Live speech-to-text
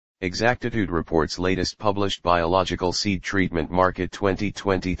Exactitude reports latest published Biological Seed Treatment Market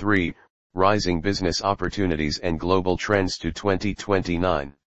 2023, Rising Business Opportunities and Global Trends to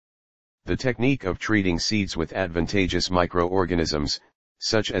 2029. The technique of treating seeds with advantageous microorganisms,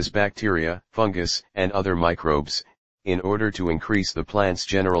 such as bacteria, fungus, and other microbes, in order to increase the plant's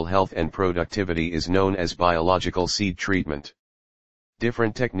general health and productivity is known as biological seed treatment.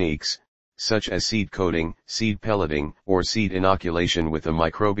 Different techniques, such as seed coating, seed pelleting, or seed inoculation with a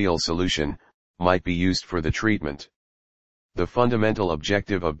microbial solution, might be used for the treatment. The fundamental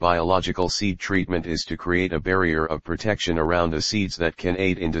objective of biological seed treatment is to create a barrier of protection around the seeds that can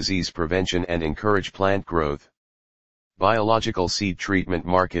aid in disease prevention and encourage plant growth. Biological seed treatment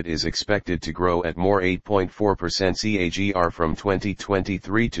market is expected to grow at more 8.4% CAGR from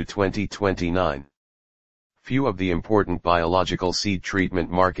 2023 to 2029. Few of the important biological seed treatment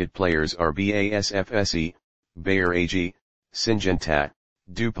market players are BASF SE, Bayer AG, Syngenta,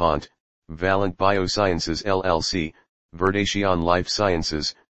 DuPont, Valent Biosciences LLC, Verdacion Life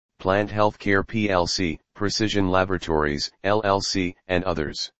Sciences, Plant Healthcare plc, Precision Laboratories LLC, and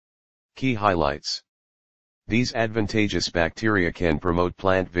others. Key highlights. These advantageous bacteria can promote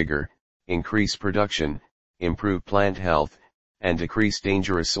plant vigor, increase production, improve plant health, and decrease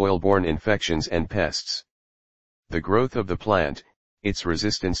dangerous soil-borne infections and pests. The growth of the plant, its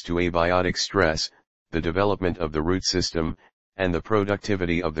resistance to abiotic stress, the development of the root system, and the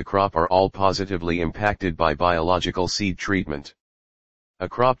productivity of the crop are all positively impacted by biological seed treatment. A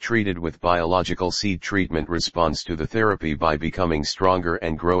crop treated with biological seed treatment responds to the therapy by becoming stronger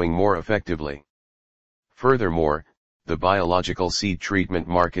and growing more effectively. Furthermore, the biological seed treatment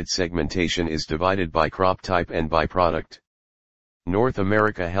market segmentation is divided by crop type and by product. North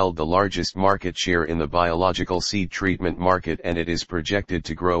America held the largest market share in the biological seed treatment market, and it is projected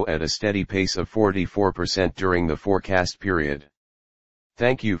to grow at a steady pace of 44% during the forecast period.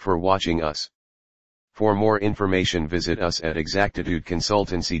 Thank you for watching us. For more information visit us at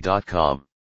exactitudeconsultancy.com.